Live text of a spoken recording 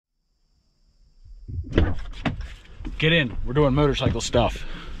get in. We're doing motorcycle stuff.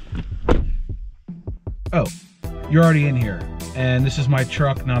 Oh, you're already in here. And this is my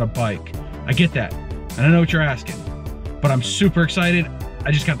truck, not a bike. I get that. And I know what you're asking. But I'm super excited.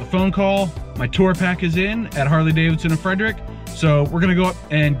 I just got the phone call. My tour pack is in at Harley-Davidson and Frederick. So we're gonna go up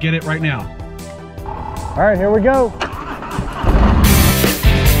and get it right now. All right, here we go.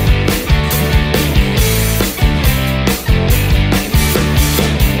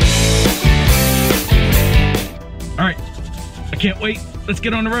 All right, I can't wait. Let's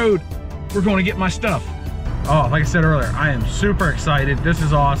get on the road. We're going to get my stuff. Oh, like I said earlier, I am super excited. This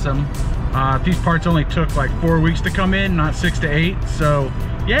is awesome. These parts only took like 4 weeks to come in, not 6 to 8. So,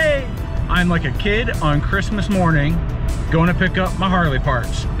 yay! I'm like a kid on Christmas morning going to pick up my Harley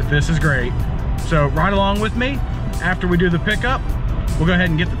parts. This is great. So ride along with me. After we do the pickup, we'll go ahead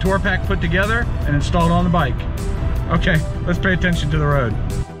and get the tour pack put together and installed on the bike. Okay, let's pay attention to the road.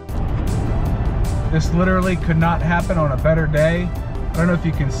 This literally could not happen on a better day. I don't know if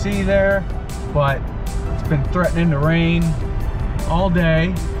you can see there, but it's been threatening to rain all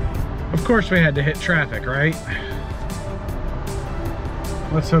day. Of course we had to hit traffic, right?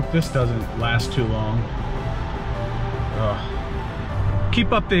 Let's hope this doesn't last too long. Ugh.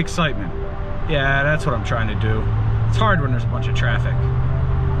 Keep up the excitement. Yeah, that's what I'm trying to do. It's hard when there's a bunch of traffic.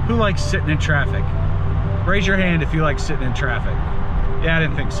 Who likes sitting in traffic? Raise your hand if you like sitting in traffic. Yeah, I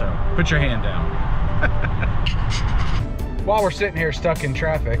didn't think so. Put your hand down. While we're sitting here stuck in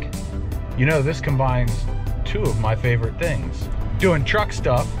traffic, you know this combines two of my favorite things. Doing truck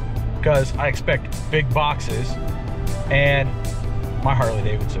stuff, because I expect big boxes, and my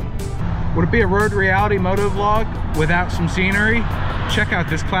Harley-Davidson. Would it be a road reality moto vlog without some scenery? Check out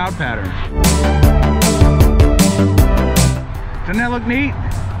this cloud pattern. Doesn't that look neat?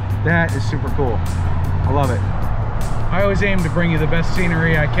 That is super cool. I love it. I always aim to bring you the best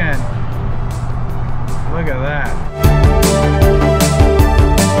scenery I can. Look at that.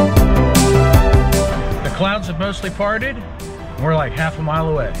 The clouds have mostly parted. We're like half a mile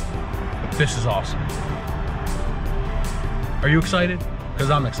away. This is awesome. Are you excited? Because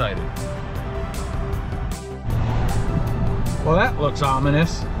I'm excited. Well, that looks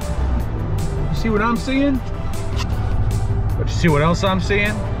ominous. You see what I'm seeing? But you see what else I'm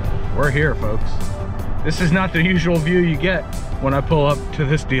seeing? We're here, folks. This is not the usual view you get when I pull up to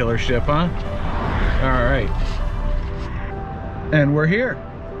this dealership, huh? All right. And we're here.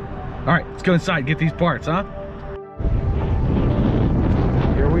 All right, let's go inside and get these parts, huh?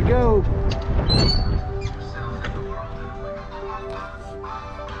 Here we go.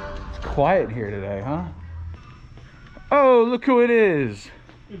 It's quiet here today, huh? Oh, look who it is.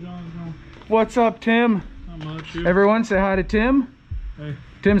 Hey, John. What's up, Tim? Not much. You? Everyone say hi to Tim. Hey.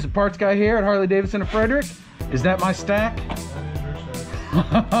 Tim's the parts guy here at Harley-Davidson and Frederick. Is that my stack? That is your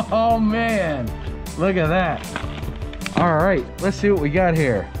stack. Oh, man. Look at that. All right, let's see what we got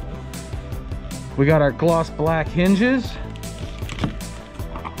here. We got our gloss black hinges.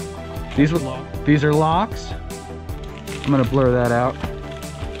 These are locks. I'm gonna blur that out.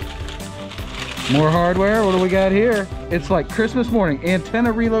 More hardware. What do we got here? It's like Christmas morning.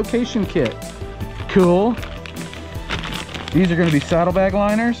 Antenna relocation kit. Cool. These are gonna be saddlebag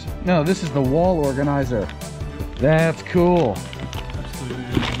liners. No, this is the wall organizer. That's cool. That's the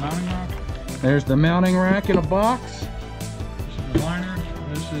mounting rack. There's the mounting rack in a box. This is the liner.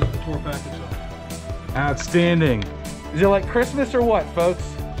 This is the tour pack itself. Outstanding. Is it like Christmas or what,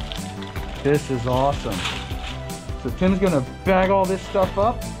 folks? This is awesome. So Tim's gonna bag all this stuff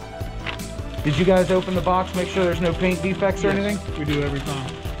up. Did you guys open the box, make sure there's no paint defects or anything? We do every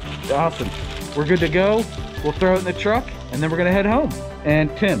time. Awesome. We're good to go. We'll throw it in the truck and then we're gonna head home.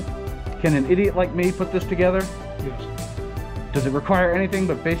 And Tim, can an idiot like me put this together? Yes. Does it require anything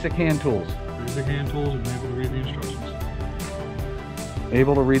but basic hand tools? Basic hand tools and be able to read the instructions.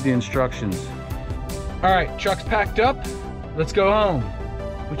 Able to read the instructions. All right, truck's packed up. Let's go home.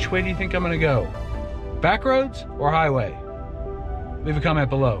 Which way do you think I'm gonna go? Back roads or highway? Leave a comment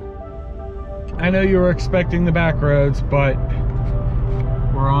below. I know you were expecting the back roads, but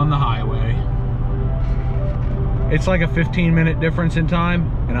we're on the highway. It's like a 15-minute difference in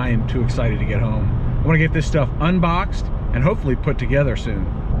time, and I am too excited to get home. I want to get this stuff unboxed and hopefully put together soon.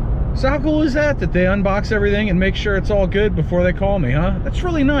 So how cool is that they unbox everything and make sure it's all good before they call me, huh? That's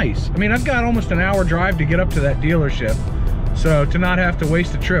really nice. I mean, I've got almost an hour drive to get up to that dealership, so to not have to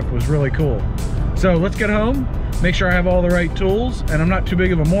waste a trip was really cool. So let's get home, make sure I have all the right tools, and I'm not too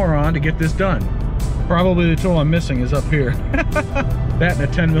big of a moron to get this done. Probably the tool I'm missing is up here. That and a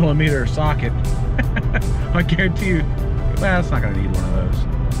 10mm socket. I guarantee you, well, it's not gonna need one of those.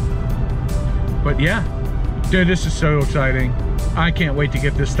 But yeah, dude, this is so exciting. I can't wait to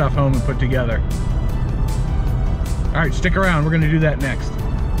get this stuff home and put together. All right, stick around. We're gonna do that next.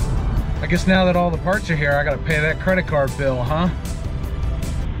 I guess now that all the parts are here, I gotta pay that credit card bill, huh?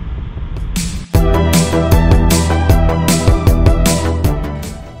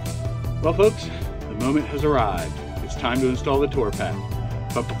 Well, folks, the moment has arrived. It's time to install the tour pack.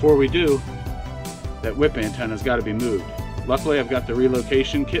 But before we do, that whip antenna's gotta be moved. Luckily, I've got the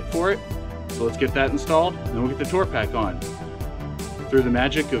relocation kit for it, so let's get that installed, and then we'll get the tour pack on. Through the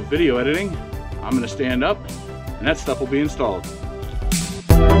magic of video editing, I'm gonna stand up, and that stuff will be installed.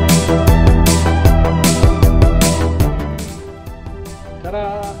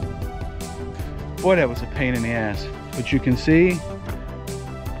 Ta-da! Boy, that was a pain in the ass. But you can see,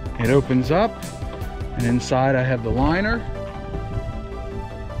 it opens up, and inside I have the liner.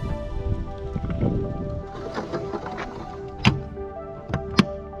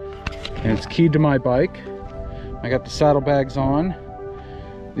 And it's keyed to my bike. I got the saddlebags on.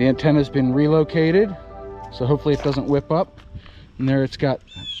 The antenna's been relocated, so hopefully it doesn't whip up. And there it's got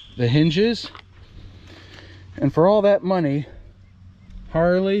the hinges. And for all that money,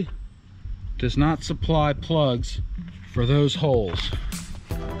 Harley does not supply plugs for those holes.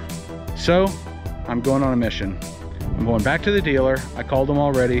 So I'm going on a mission. I'm going back to the dealer. I called them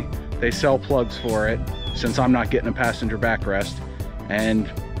already. They sell plugs for it since I'm not getting a passenger backrest.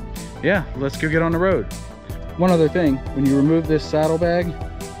 And yeah, let's go get on the road. One other thing, when you remove this saddlebag,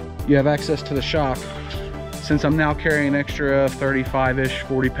 you have access to the shock. Since I'm now carrying an extra 35-ish,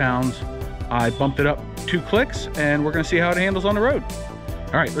 40 pounds, I bumped it up 2 clicks and we're gonna see how it handles on the road.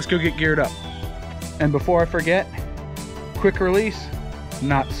 All right, let's go get geared up. And before I forget, quick release,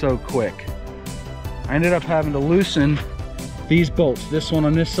 not so quick. I ended up having to loosen these bolts, this one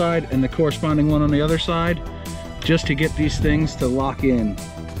on this side and the corresponding one on the other side, just to get these things to lock in.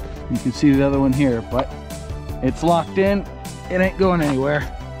 You can see the other one here, but it's locked in. It ain't going anywhere,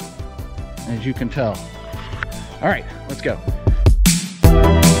 as you can tell. All right, let's go.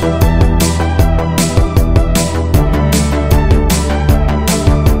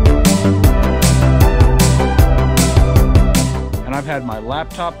 And I've had my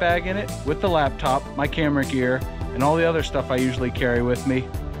laptop bag in it with the laptop, my camera gear, and all the other stuff I usually carry with me,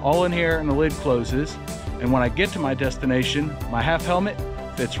 all in here, and the lid closes. And when I get to my destination, my half helmet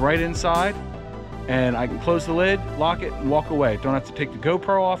fits right inside, and I can close the lid, lock it, and walk away. Don't have to take the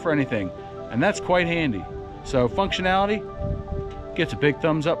GoPro off or anything. And that's quite handy. So functionality gets a big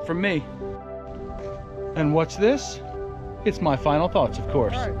thumbs up from me. And what's this? It's my final thoughts, of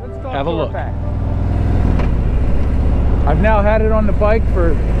course. All right, let's have a look. I've now had it on the bike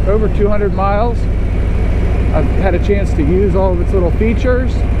for over 200 miles. I've had a chance to use all of its little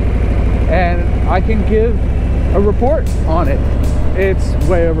features, and I can give a report on it. It's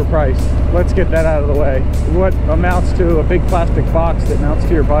way overpriced. Let's get that out of the way. What amounts to a big plastic box that mounts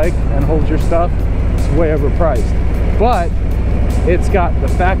to your bike and holds your stuff, it's way overpriced. But it's got the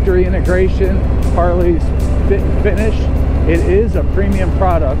factory integration, Harley's fit and finish. It is a premium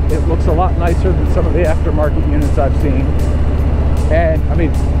product. It looks a lot nicer than some of the aftermarket units I've seen. And I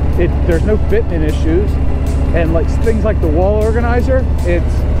mean, there's no fitment issues. And like things like the wall organizer,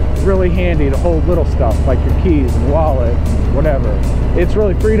 it's really handy to hold little stuff like your keys and wallet and whatever. It's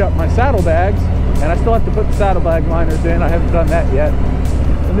really freed up my saddlebags, and I still have to put the saddlebag liners in. I haven't done that yet.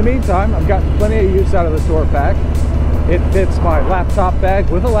 In the meantime, I've gotten plenty of use out of the tour pack. It fits my laptop bag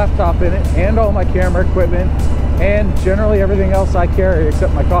with a laptop in it, and all my camera equipment, and generally everything else I carry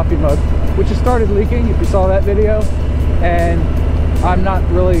except my coffee mug, which has started leaking, if you saw that video. And I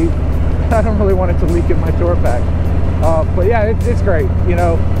don't really want it to leak in my tour pack. But yeah, it's great. You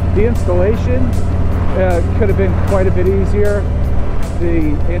know, the installation could have been quite a bit easier.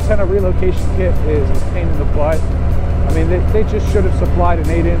 The antenna relocation kit is a pain in the butt. I mean, they just should have supplied an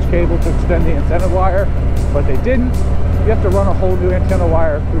 8-inch cable to extend the antenna wire, but they didn't. You have to run a whole new antenna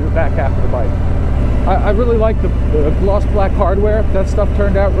wire through the back half of the bike. I really like the gloss black hardware. That stuff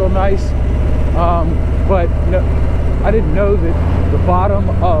turned out real nice. But no, I didn't know that the bottom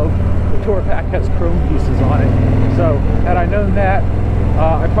of the tour pack has chrome pieces on it. So had I known that,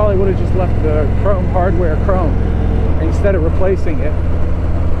 I probably would have just left the chrome hardware chrome instead of replacing it.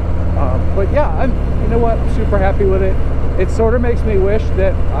 But yeah, you know what, I'm super happy with it. It sort of makes me wish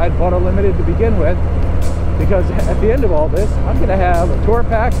that I'd bought a limited to begin with, because at the end of all this, I'm going to have a tour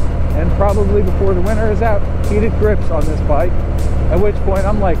pack, and probably before the winter is out, heated grips on this bike, at which point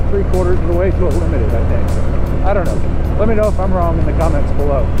I'm like 3/4 of the way to a limited, I think. I don't know. Let me know if I'm wrong in the comments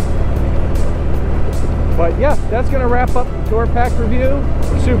below. But yeah, that's going to wrap up the tour pack review.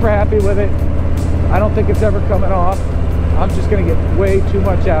 I'm super happy with it. I don't think it's ever coming off. I'm just going to get way too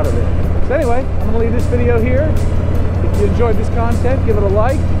much out of it. So anyway, I'm going to leave this video here. If you enjoyed this content, give it a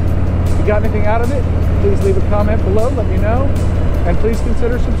like. If you got anything out of it, please leave a comment below, let me know, and please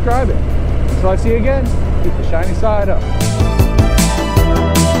consider subscribing. Until I see you again, keep the shiny side up.